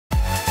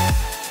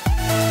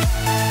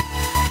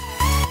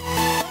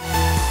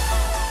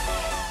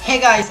Hey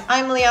guys,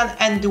 I'm Leon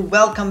and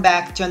welcome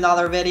back to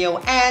another video,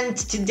 and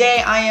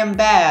today I am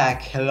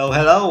back. Hello,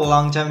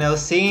 long time no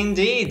see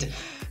indeed.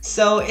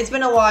 So it's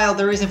been a while.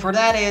 The reason for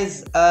that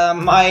is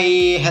my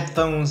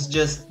headphones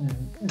just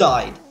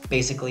died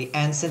basically,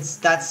 and since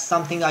that's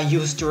something I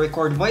used to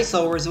record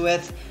voiceovers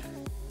with,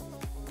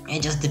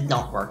 it just did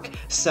not work.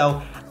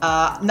 So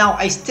now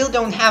I still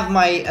don't have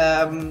my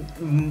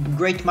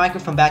great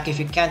microphone back. If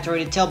you can't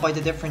already tell by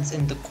the difference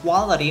in the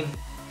quality,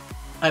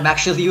 I'm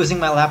actually using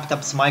my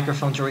laptop's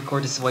microphone to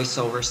record this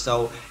voiceover,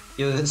 so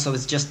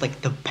it's just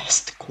like the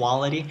best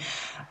quality.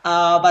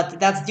 But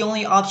that's the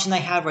only option I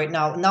have right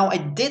now. Now I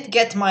did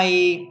get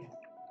my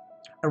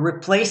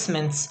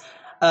replacements.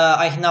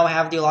 I now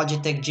have the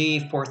Logitech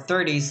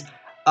G430s,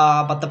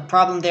 but the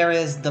problem there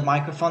is the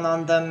microphone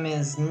on them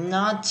is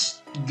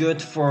not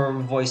good for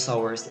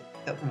voiceovers.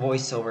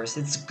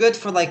 It's good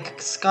for like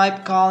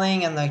Skype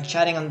calling and like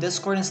chatting on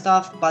Discord and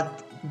stuff,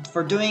 but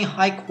for doing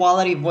high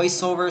quality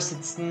voiceovers,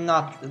 it's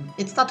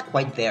not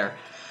quite there.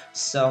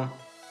 So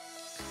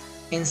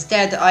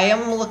instead, I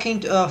am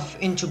looking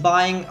into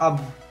buying a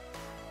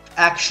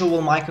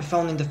actual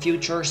microphone in the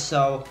future,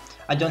 so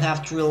I don't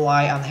have to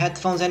rely on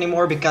headphones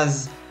anymore,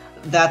 because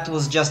that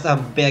was just a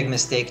big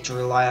mistake to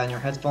rely on your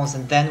headphones,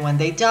 and then when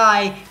they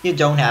die, you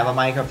don't have a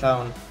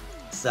microphone.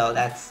 So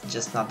that's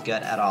just not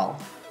good at all.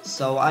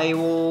 So I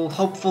will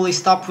hopefully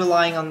stop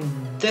relying on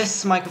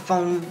this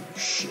microphone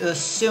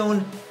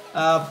soon.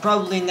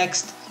 Probably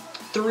next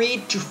 3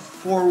 to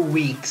 4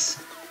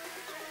 weeks.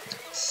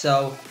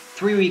 So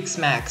 3 weeks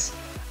max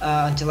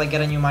until I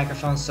get a new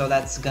microphone, so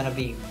that's gonna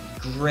be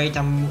great.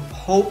 I'm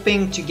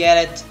hoping to get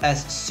it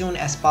as soon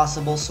as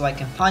possible so I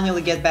can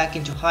finally get back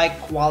into high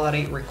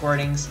quality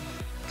recordings,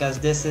 because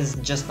this is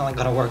just not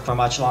gonna work for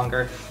much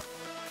longer.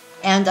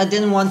 And I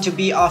didn't want to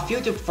be off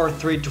YouTube for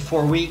 3 to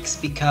 4 weeks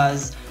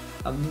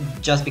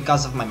just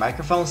because of my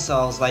microphone, so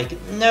I was like,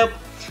 nope,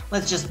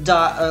 let's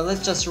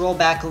just roll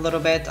back a little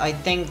bit. I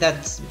think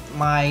that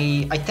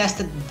I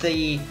tested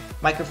the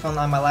microphone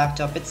on my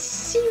laptop. It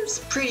seems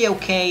pretty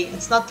okay.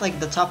 It's not like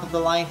the top of the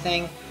line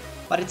thing,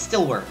 but it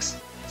still works.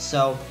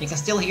 So you can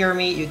still hear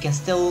me, you can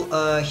still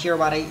hear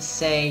what I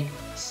say,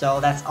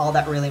 so that's all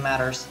that really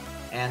matters.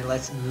 And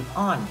let's move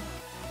on.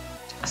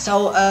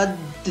 So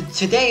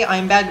today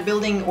I'm back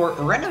building, or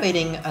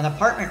renovating, an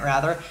apartment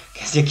rather,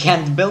 because you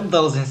can't build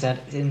those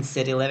in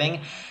city living.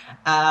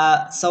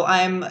 So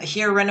I'm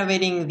here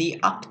renovating the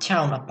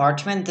Uptown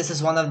Apartment. This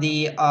is one of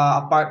the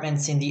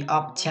apartments in the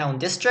Uptown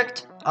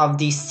district of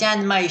the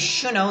San My.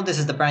 This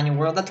is the brand new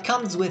world that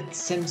comes with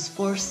Sims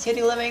 4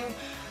 City Living,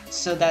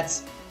 so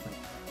that's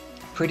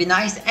pretty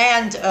nice.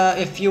 And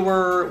if you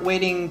were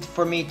waiting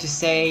for me to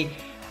say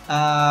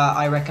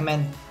I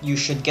recommend you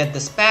should get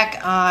this back,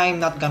 I'm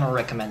not gonna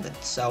recommend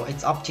it, so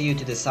it's up to you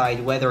to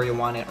decide whether you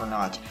want it or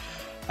not.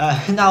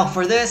 Now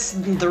for this,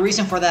 the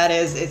reason for that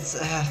is it's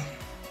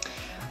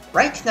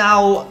right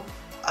now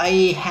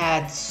I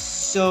had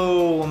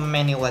so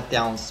many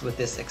letdowns with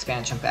this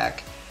expansion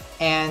pack,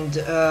 and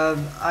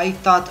I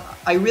thought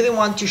I really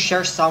want to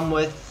share some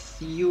with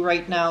you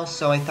right now,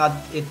 so I thought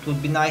it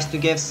would be nice to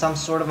give some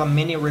sort of a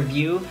mini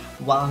review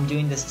while I'm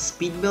doing this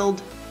speed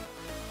build,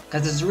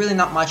 because there's really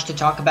not much to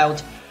talk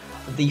about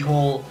the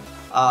whole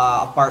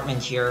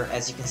apartment here.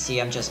 As you can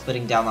see, I'm just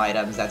putting down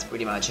items, that's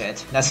pretty much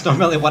it. That's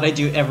normally what I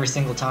do every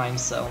single time,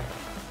 so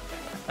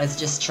let's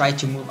just try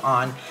to move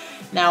on.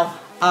 Now,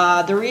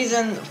 the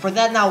reason for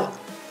that, now,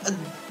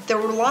 there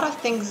were a lot of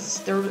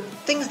things, there were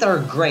things that are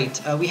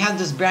great. We have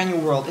this brand new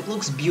world, it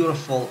looks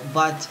beautiful,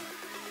 but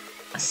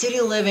city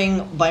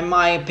living, by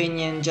my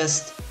opinion,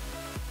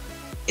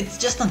 it's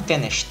just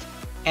unfinished.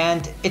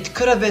 And it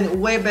could have been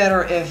way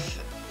better if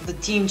the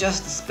team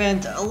just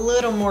spent a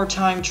little more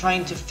time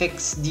trying to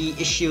fix the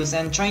issues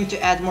and trying to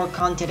add more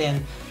content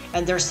in.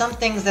 And there's some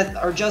things that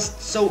are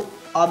just so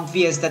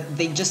obvious that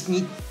they just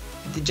need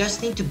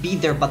to be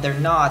there, but they're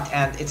not,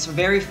 and it's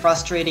very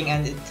frustrating,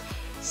 and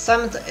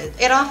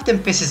it often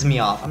pisses me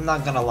off, I'm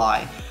not gonna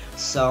lie.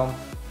 So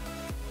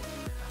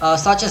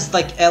such as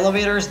like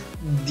elevators,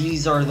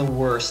 these are the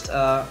worst.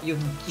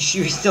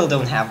 You still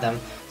don't have them.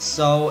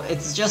 So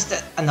it's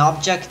just an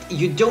object,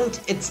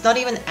 it's not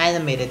even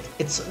animated,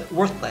 it's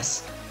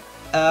worthless.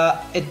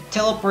 It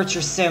teleports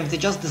your Sims, they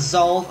just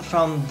dissolve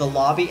from the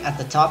lobby at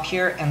the top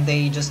here, and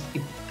they just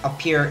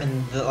appear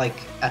in the, like,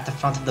 at the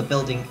front of the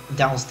building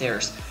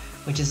downstairs,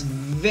 which is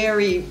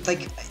very,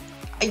 like,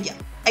 I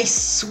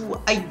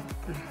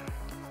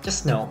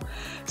just no.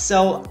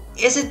 So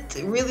is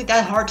it really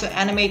that hard to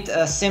animate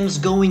Sims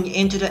going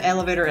into the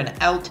elevator and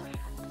out?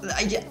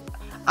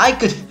 I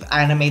could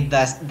animate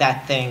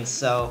that thing,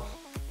 so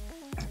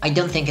I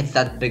don't think it's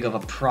that big of a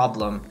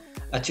problem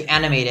to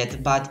animate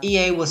it, but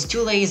EA was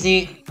too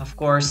lazy, of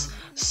course,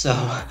 so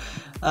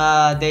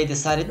they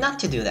decided not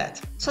to do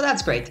that. So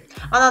that's great.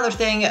 Another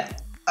thing,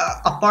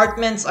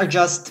 apartments are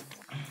just,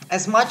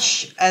 as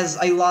much as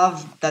I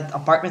love that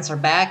apartments are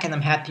back and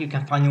I'm happy you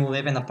can finally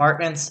live in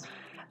apartments,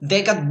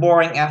 they got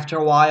boring after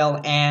a while,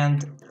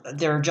 and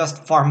they're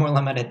just far more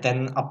limited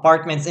than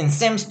apartments in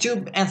Sims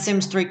 2 and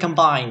Sims 3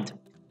 combined.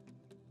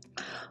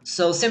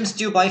 So Sims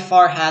 2 by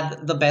far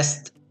had the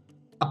best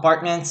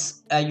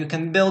apartments. You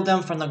can build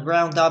them from the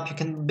ground up. You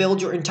can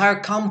build your entire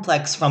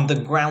complex from the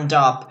ground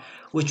up,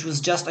 which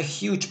was just a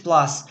huge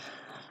plus.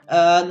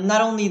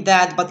 Not only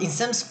that, but in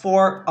Sims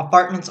 4,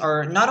 apartments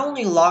are not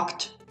only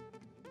locked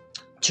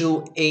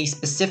to a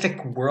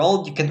specific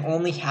world, you can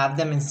only have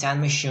them in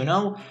San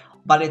Myshuno,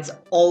 but it's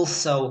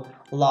also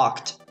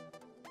locked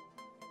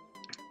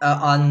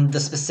on the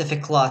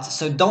specific lot.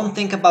 So don't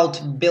think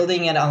about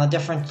building it on a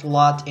different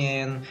lot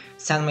in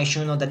San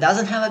Myshuno that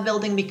doesn't have a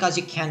building, because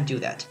you can't do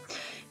that.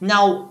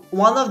 Now,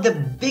 one of the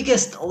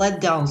biggest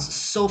letdowns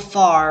so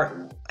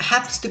far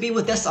happens to be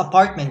with this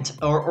apartment,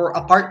 or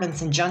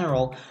apartments in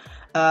general.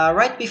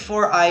 Right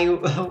before I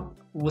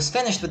was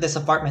finished with this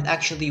apartment,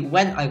 actually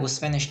when I was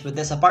finished with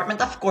this apartment,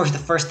 of course the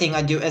first thing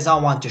I do is I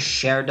want to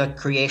share the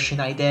creation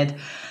I did.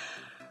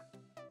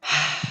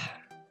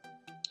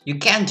 You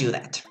can't do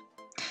that.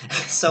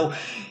 So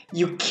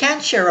you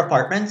can't share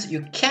apartments,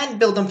 you can't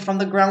build them from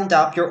the ground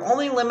up, you're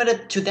only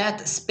limited to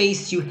that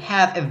space you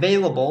have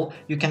available.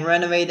 You can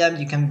renovate them,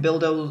 you can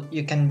build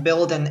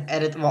and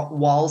edit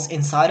walls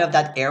inside of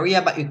that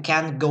area, but you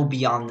can't go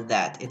beyond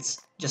that.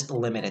 It's just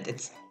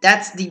limited.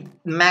 That's the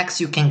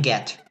max you can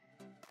get.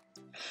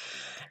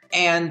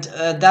 And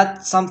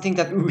that's something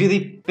that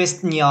really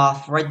pissed me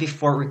off right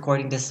before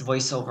recording this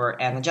voiceover,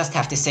 and I just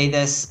have to say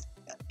this.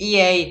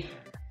 EA,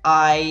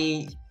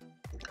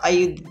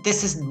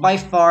 this is by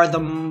far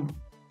the...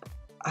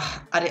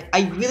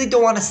 I really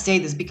don't want to say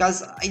this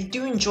because I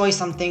do enjoy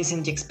some things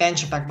in the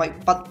expansion pack,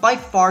 but by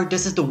far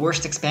this is the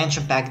worst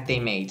expansion pack they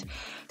made.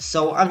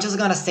 So I'm just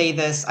gonna say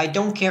this. I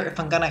don't care if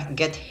I'm gonna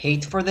get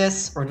hate for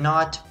this or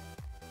not.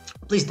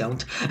 Please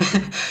don't.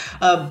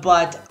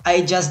 But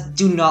I just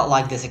do not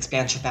like this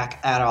expansion pack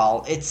at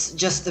all. It's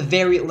just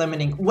very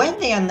limiting. When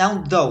they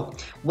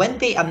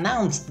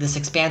announced this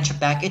expansion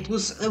pack, it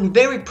was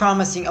very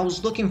promising. I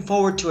was looking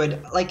forward to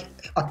it like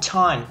a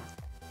ton.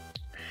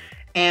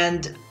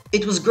 And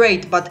it was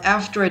great, but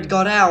after it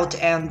got out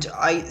and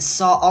I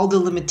saw all the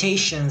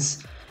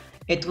limitations,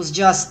 it was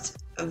just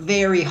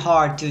very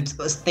hard to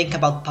think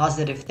about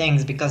positive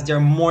things, because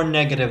they're more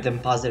negative than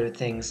positive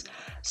things.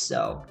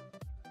 So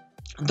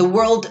the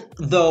world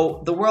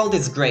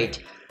is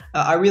great.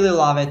 I really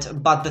love it,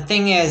 but the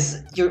thing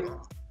is,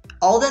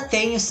 all that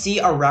thing you see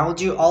around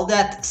you, all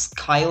that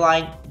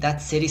skyline,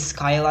 that city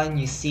skyline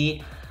you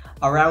see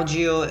around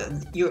you,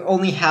 you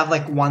only have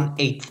like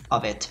 1/8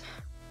 of it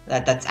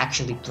that's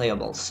actually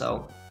playable.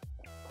 So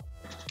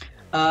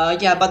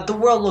yeah, but the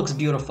world looks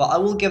beautiful. I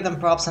will give them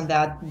props on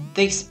that.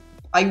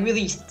 I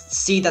really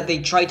see that they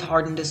tried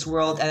hard in this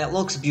world and it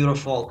looks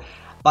beautiful,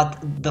 but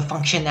the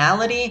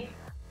functionality,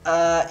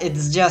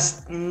 it's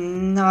just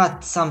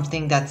not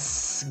something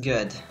that's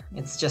good.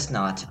 It's just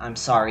not. I'm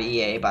sorry,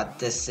 EA,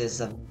 but it's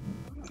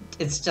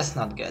just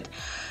not good.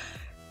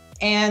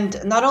 And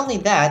not only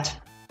that,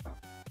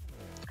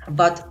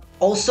 but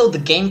also the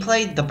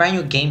gameplay, the brand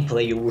new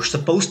gameplay you were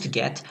supposed to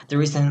get. The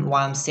reason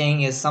why I'm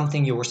saying is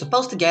something you were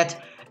supposed to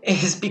get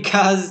is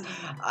because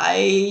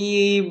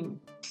I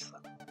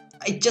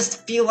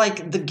just feel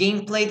like the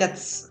gameplay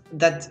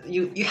that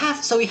you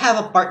have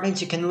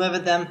apartments, you can live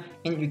in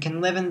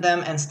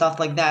them and stuff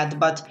like that,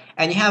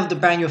 and you have the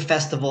brand new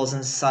festivals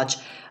and such,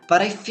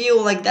 but I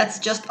feel like that's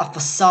just a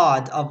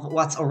facade of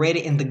what's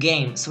already in the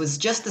game. So it's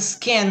just a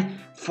skin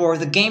for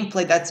the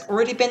gameplay that's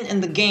already been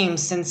in the game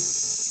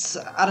since,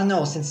 I don't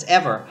know, since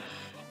ever,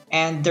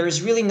 and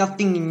there's really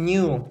nothing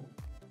new.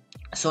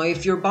 So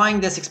if you're buying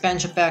this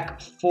expansion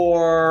pack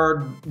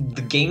for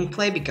the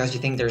gameplay because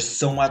you think there's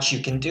so much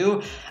you can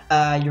do,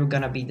 you're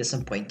gonna be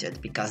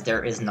disappointed, because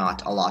there is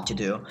not a lot to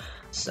do.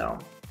 So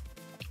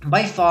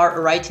by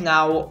far right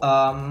now,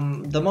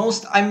 I'm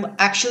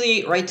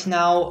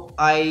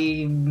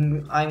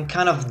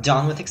kind of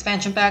done with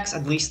expansion packs,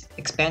 at least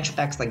expansion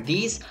packs like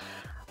these.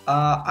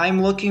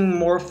 I'm looking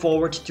more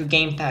forward to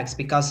game packs,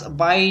 because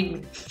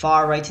by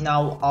far right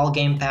now all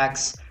game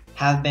packs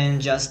have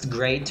been just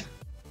great.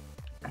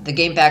 The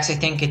game packs, I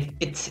think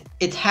it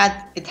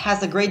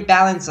has a great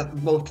balance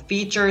of both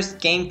features,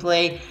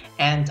 gameplay,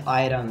 and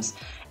items,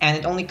 and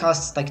it only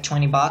costs like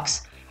 20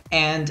 bucks.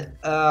 And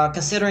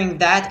considering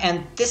that,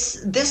 and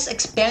this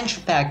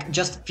expansion pack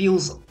just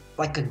feels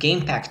like a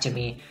game pack to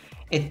me.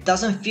 It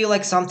doesn't feel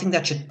like something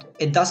that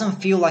it doesn't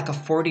feel like a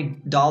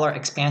 $40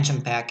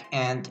 expansion pack,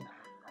 and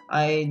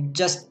I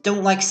just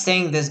don't like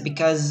saying this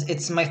because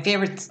it's my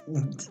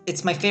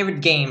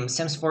favorite game.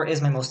 Sims 4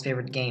 is my most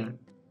favorite game.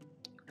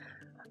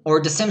 Or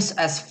The Sims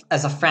as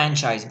a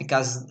franchise,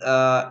 because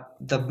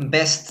the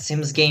best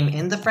Sims game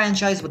in the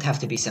franchise would have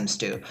to be Sims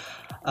 2,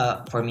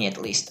 for me at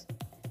least.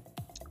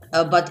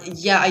 But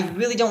yeah, I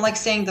really don't like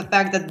saying the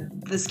fact that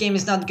this game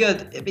is not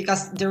good,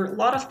 because there are a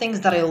lot of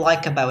things that I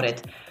like about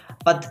it,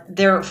 but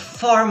there are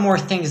far more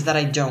things that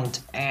I don't.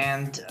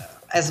 And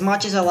as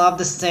much as I love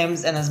The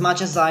Sims, and as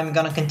much as I'm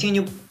gonna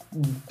continue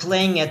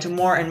playing it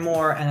more and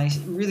more, and I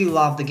really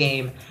love the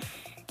game,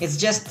 it's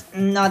just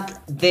not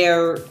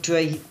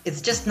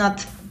it's just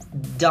not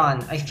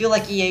done. I feel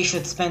like EA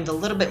should spend a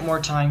little bit more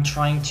time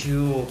trying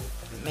to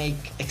make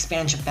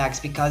expansion packs,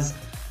 because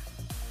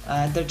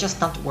they're just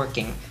not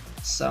working.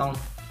 So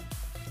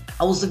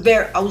I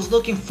was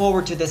looking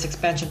forward to this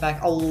expansion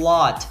pack a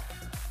lot,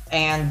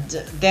 and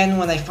then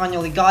when I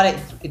finally got it,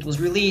 it was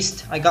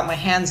released. I got my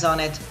hands on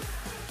it,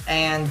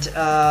 and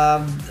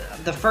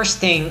the first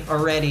thing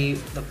already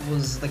that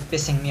was like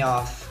pissing me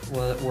off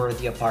were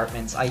the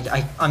apartments.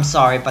 I'm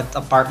sorry, but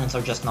apartments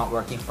are just not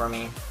working for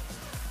me.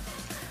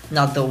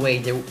 Not the way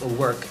they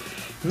work.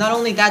 Not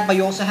only that, but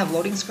you also have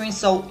loading screens,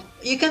 so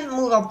you can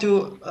move up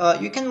to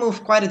you can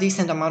move quite a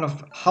decent amount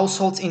of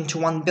households into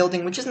one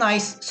building, which is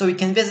nice, so you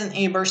can visit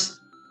neighbors.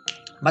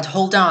 But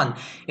hold on,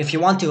 if you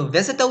want to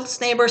visit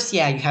those neighbors,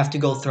 yeah, you have to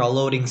go through a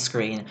loading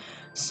screen.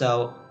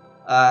 So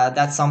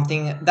that's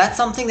something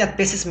that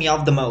pisses me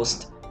off the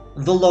most.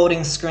 The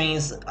loading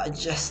screens,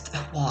 just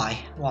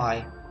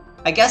why?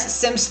 I guess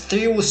Sims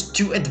 3 was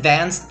too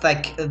advanced,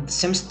 like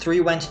Sims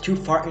 3 went too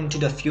far into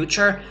the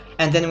future,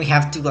 and then we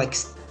have to like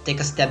take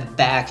a step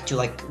back to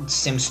like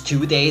Sims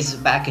 2 days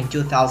back in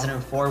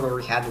 2004 where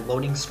we had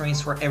loading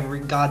screens for every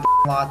goddamn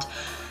lot.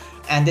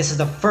 And this is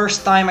the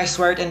first time I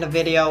swear it in the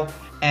video,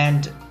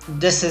 and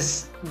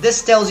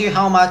this tells you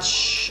how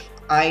much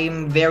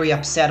I'm very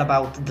upset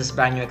about this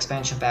brand new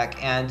expansion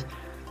pack, and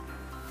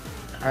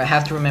I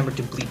have to remember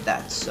to bleep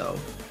that, so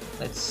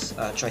let's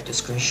try to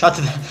screenshot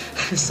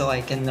it so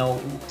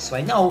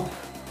I know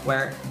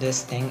where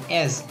this thing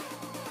is.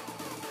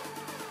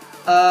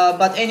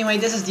 But anyway,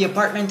 this is the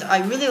apartment.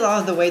 I really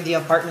love the way the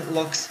apartment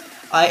looks.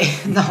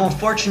 Now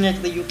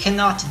unfortunately you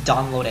cannot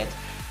download it,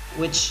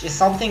 which is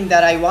something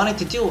that I wanted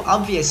to do.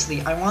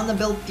 Obviously, I want to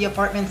build the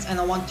apartments and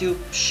I want to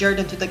share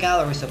them to the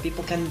gallery so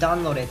people can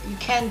download it. You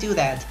can't do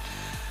that.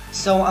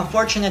 So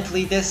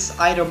unfortunately, this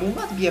item will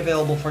not be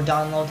available for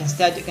download.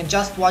 Instead, you can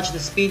just watch the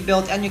speed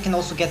build, and you can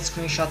also get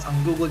screenshots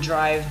on Google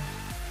Drive,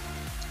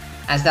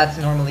 as that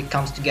normally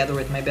comes together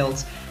with my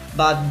builds.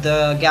 But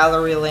the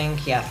gallery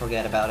link, yeah,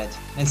 forget about it.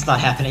 It's not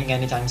happening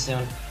anytime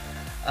soon.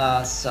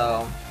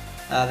 So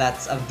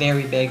that's a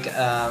very big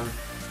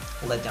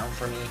letdown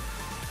for me.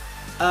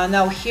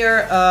 Now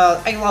here,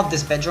 I love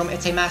this bedroom.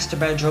 It's a master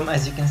bedroom,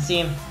 as you can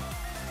see.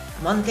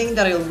 One thing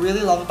that I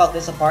really love about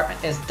this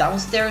apartment is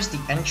downstairs, the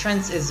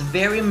entrance is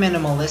very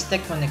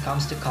minimalistic when it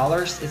comes to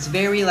colors. It's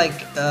very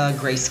like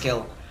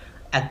grayscale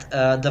at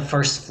the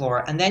first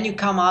floor. And then you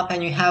come up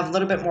and you have a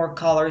little bit more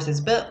colors.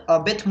 It's a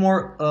bit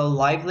more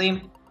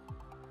lively.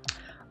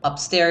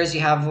 Upstairs you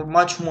have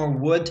much more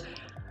wood.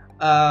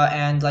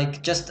 And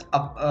like just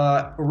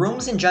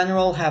rooms in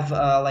general have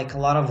like a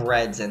lot of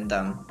reds in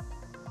them.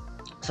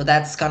 So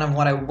that's kind of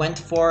what I went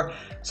for.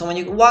 So when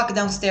you walk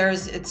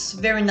downstairs, it's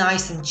very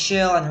nice and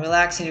chill and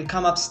relaxing. You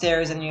come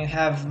upstairs and you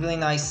have really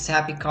nice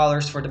happy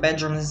colors for the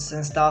bedrooms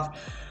and stuff.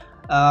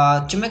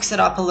 To mix it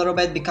up a little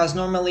bit, because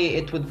normally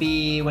it would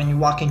be when you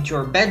walk into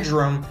your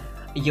bedroom,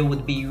 you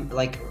would be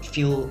like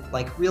feel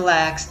like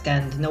relaxed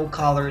and no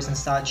colors and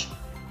such.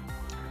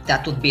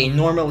 That would be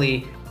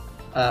normally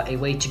a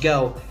way to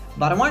go.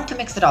 But I wanted to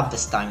mix it up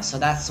this time, so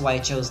that's why I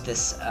chose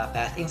this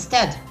path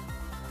instead.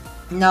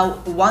 Now,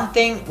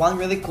 one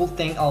really cool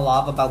thing I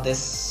love about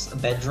this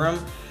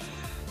bedroom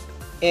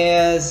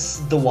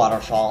is the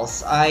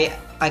waterfalls. I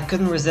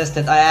couldn't resist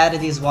it. I added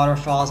these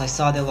waterfalls. I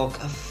saw they look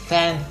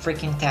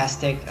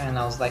fan-freaking-tastic, and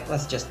I was like,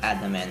 let's just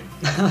add them in.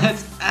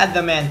 Let's add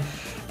them in.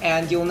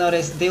 And you'll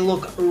notice they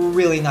look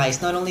really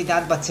nice. Not only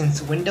that, but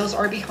since windows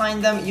are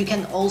behind them, you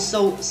can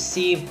also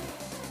see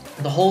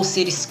the whole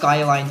city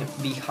skyline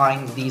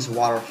behind these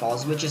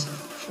waterfalls, which is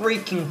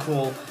freaking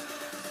cool.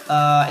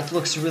 It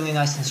looks really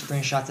nice in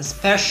screenshots,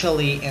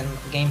 especially in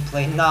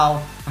gameplay.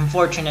 Now,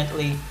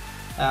 unfortunately,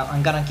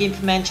 I'm gonna keep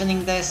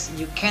mentioning this,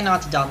 you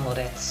cannot download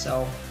it,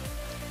 so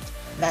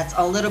that's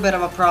a little bit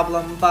of a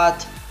problem,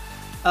 but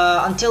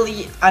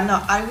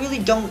I really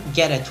don't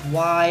get it,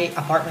 why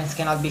apartments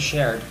cannot be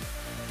shared.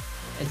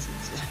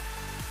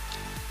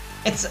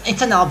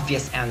 It's an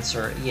obvious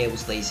answer, EA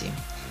was lazy.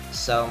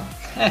 So,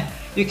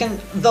 you can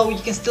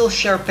still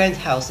share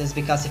penthouses,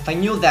 because if I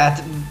knew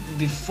that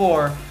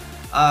before,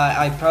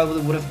 I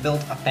probably would have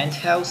built a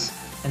penthouse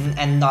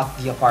and not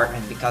the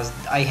apartment, because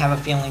I have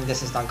a feeling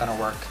this is not gonna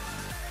work.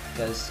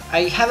 Because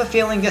I have a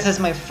feeling this is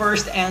my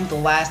first and the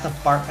last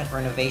apartment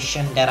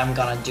renovation that I'm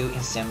gonna do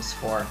in Sims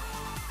 4.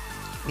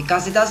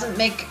 Because it doesn't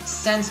make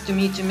sense to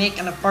me to make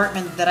an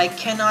apartment that I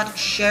cannot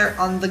share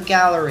on the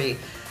gallery.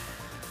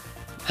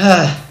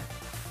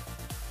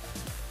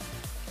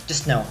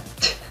 Just no.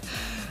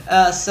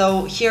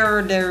 So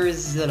here there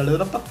is a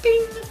little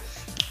popping.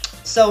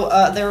 So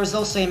there is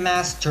also a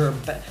master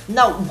bed.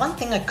 Now, one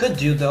thing I could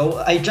do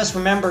though, I just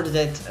remembered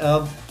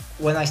that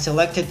when I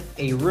selected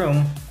a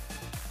room,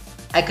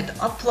 I could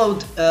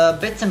upload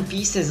bits and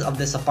pieces of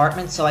this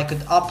apartment, so I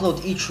could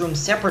upload each room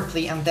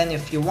separately, and then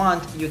if you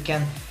want, you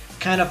can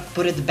kind of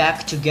put it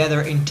back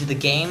together into the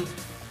game.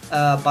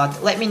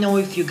 But let me know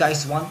if you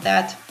guys want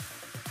that,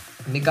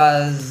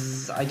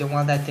 because I don't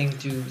want that thing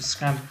to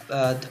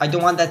I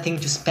don't want that thing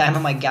to spam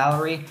on my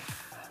gallery.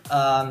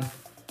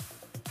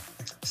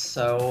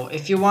 So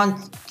if you want,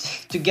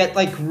 to get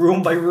like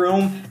room by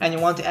room and you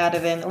want to add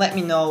it in, let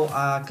me know,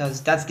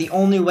 because that's the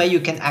only way you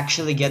can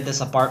actually get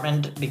this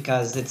apartment,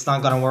 because it's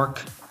not gonna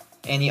work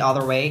any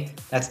other way.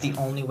 That's the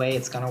only way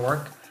it's gonna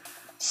work.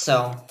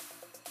 So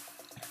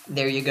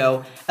there you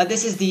go.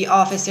 This is the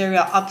office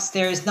area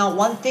upstairs. Now,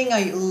 one thing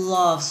I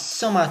love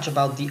so much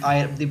about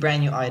the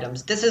brand new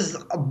items, this is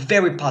a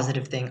very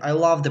positive thing. I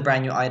love the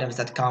brand new items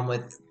that come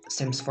with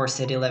Sims 4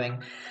 City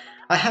Living.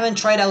 I haven't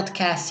tried out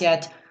CAS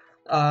yet,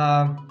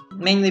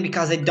 mainly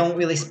because I don't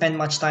really spend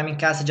much time in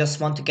CAS. I just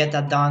want to get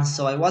that done,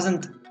 so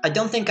I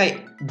don't think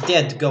I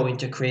did go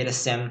into Create a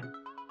Sim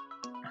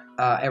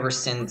ever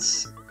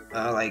since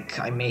like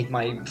I made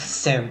my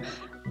sim,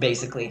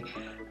 basically.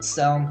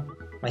 So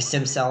my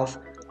sim self.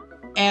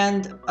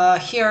 And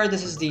here,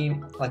 this is the,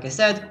 like I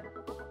said,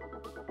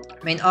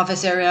 main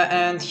office area,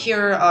 and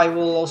here I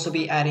will also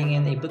be adding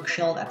in a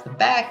bookshelf at the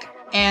back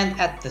and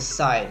at the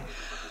side.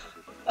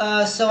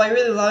 So I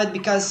really love it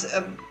because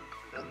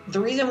the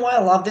reason why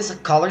I love this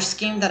color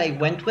scheme that I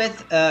went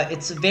with,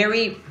 it's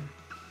very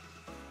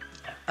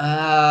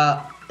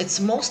it's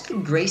mostly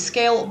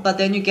grayscale, but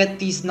then you get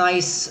these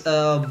nice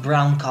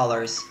brown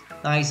colors.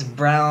 Nice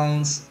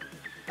browns.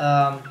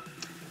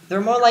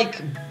 They're more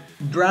like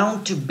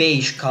brown to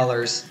beige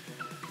colors.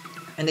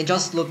 And they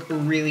just look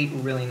really,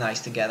 really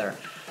nice together.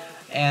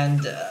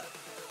 And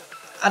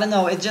I don't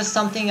know, it's just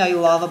something I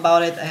love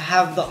about it. I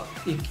have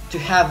to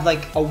have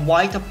like a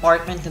white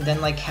apartment and then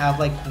like have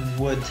like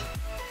wood,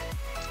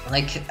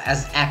 like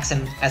as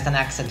an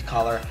accent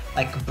color,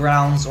 like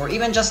browns, or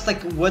even just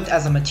like wood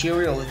as a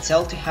material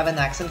itself to have an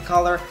accent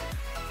color.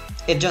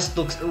 It just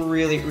looks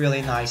really,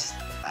 really nice.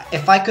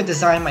 If I could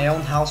design my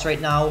own house right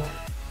now,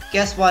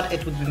 guess what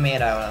it would be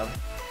made out of?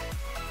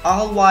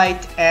 All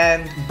white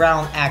and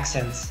brown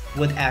accents,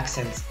 wood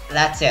accents.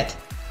 That's it.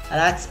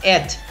 That's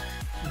it.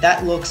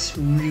 That looks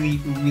really,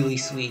 really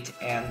sweet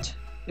and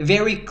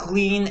very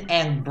clean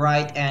and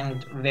bright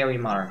and very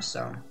modern.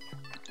 So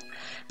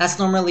that's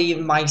normally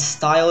my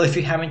style. If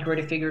you haven't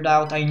already figured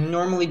out, I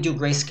normally do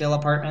grayscale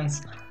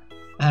apartments.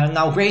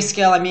 Now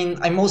grayscale, I mean,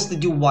 I mostly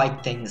do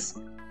white things,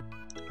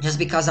 just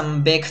because I'm a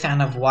big fan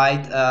of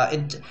white.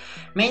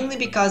 Mainly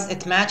because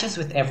it matches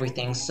with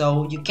everything,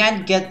 so you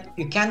can't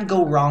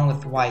go wrong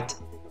with white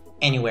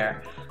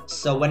anywhere.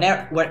 So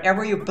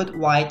wherever you put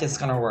white, it's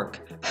gonna work.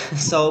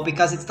 So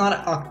because it's not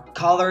a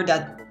color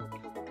that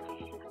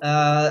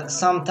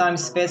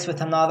sometimes fits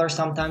with another,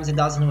 sometimes it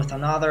doesn't with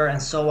another,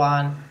 and so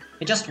on.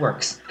 It just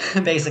works,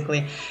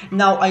 basically.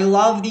 Now, I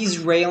love these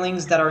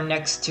railings that are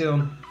next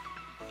to,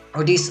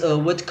 or these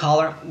wooden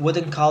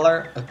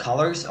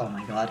colors, oh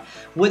my god,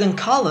 wooden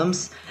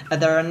columns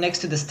that are next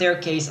to the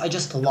staircase. I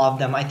just love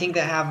them. I think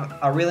they have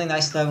a really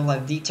nice level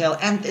of detail,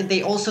 and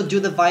they also do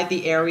divide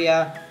the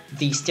area,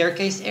 the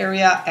staircase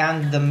area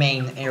and the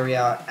main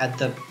area at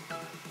the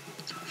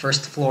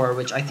first floor,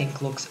 which I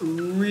think looks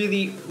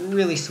really,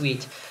 really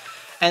sweet.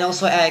 And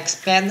also I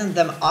expanded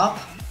them up,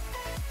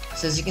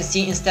 so as you can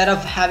see, instead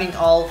of having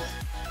all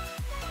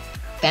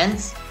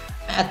fence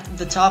at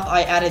the top,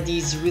 I added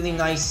these really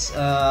nice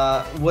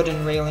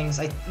wooden railings.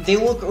 They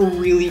look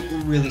really,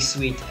 really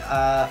sweet.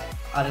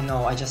 I don't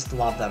know, I just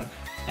love them.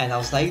 And I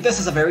was like, this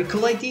is a very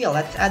cool idea,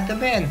 let's add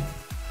them in.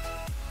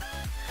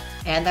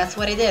 And that's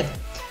what I did.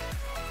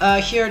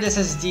 Here, this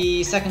is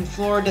the second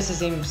floor. This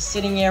is a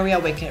sitting area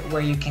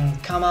where you can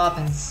come up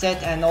and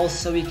sit, and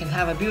also you can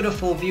have a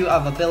beautiful view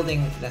of a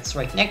building that's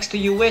right next to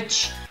you,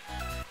 which,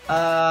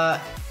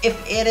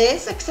 if it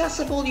is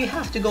accessible, you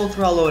have to go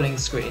through a loading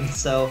screen.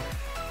 So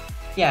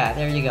yeah,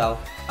 there you go.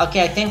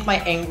 Okay, I think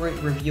my angry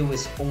review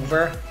is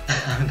over.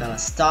 I'm gonna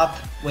stop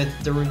with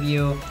the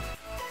review.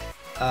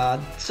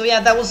 So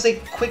yeah, that was a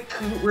quick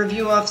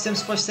review of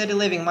Sims 4 City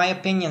Living, my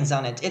opinions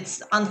on it.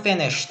 It's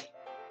unfinished.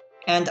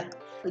 And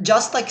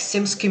just like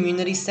Sims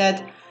Community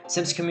said,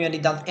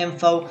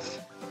 simscommunity.info,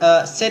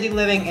 City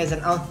Living is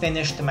an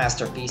unfinished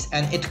masterpiece,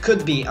 and it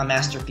could be a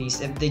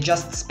masterpiece if they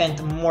just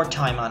spent more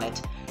time on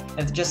it.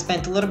 If they just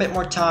spent a little bit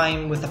more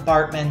time with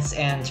apartments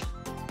and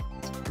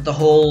the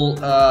whole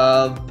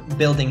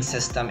building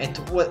system, it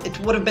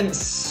would have been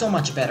so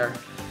much better.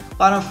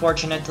 But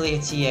unfortunately,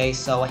 it's EA,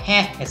 so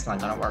it's not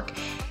gonna work.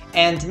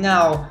 And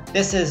now,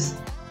 this is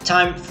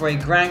time for a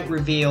grand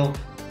reveal.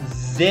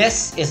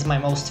 This is my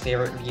most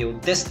favorite view.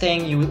 This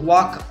thing, you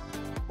walk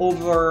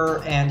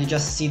over and you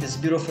just see this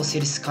beautiful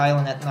city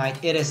skyline at night.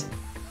 It is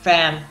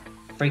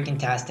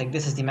fan-freaking-tastic.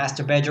 This is the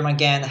master bedroom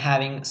again,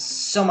 having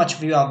so much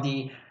view of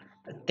the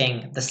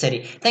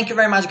city. Thank you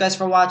very much, guys,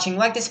 for watching.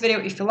 Like this video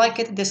if you like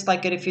it,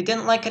 dislike it if you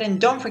didn't like it, and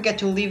don't forget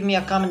to leave me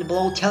a comment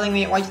below telling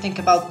me what you think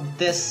about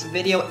this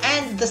video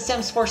and the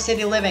Sims 4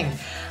 City Living.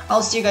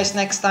 I'll see you guys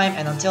next time,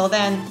 and until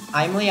then,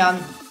 I'm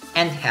Leon,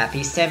 and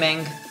happy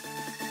simming!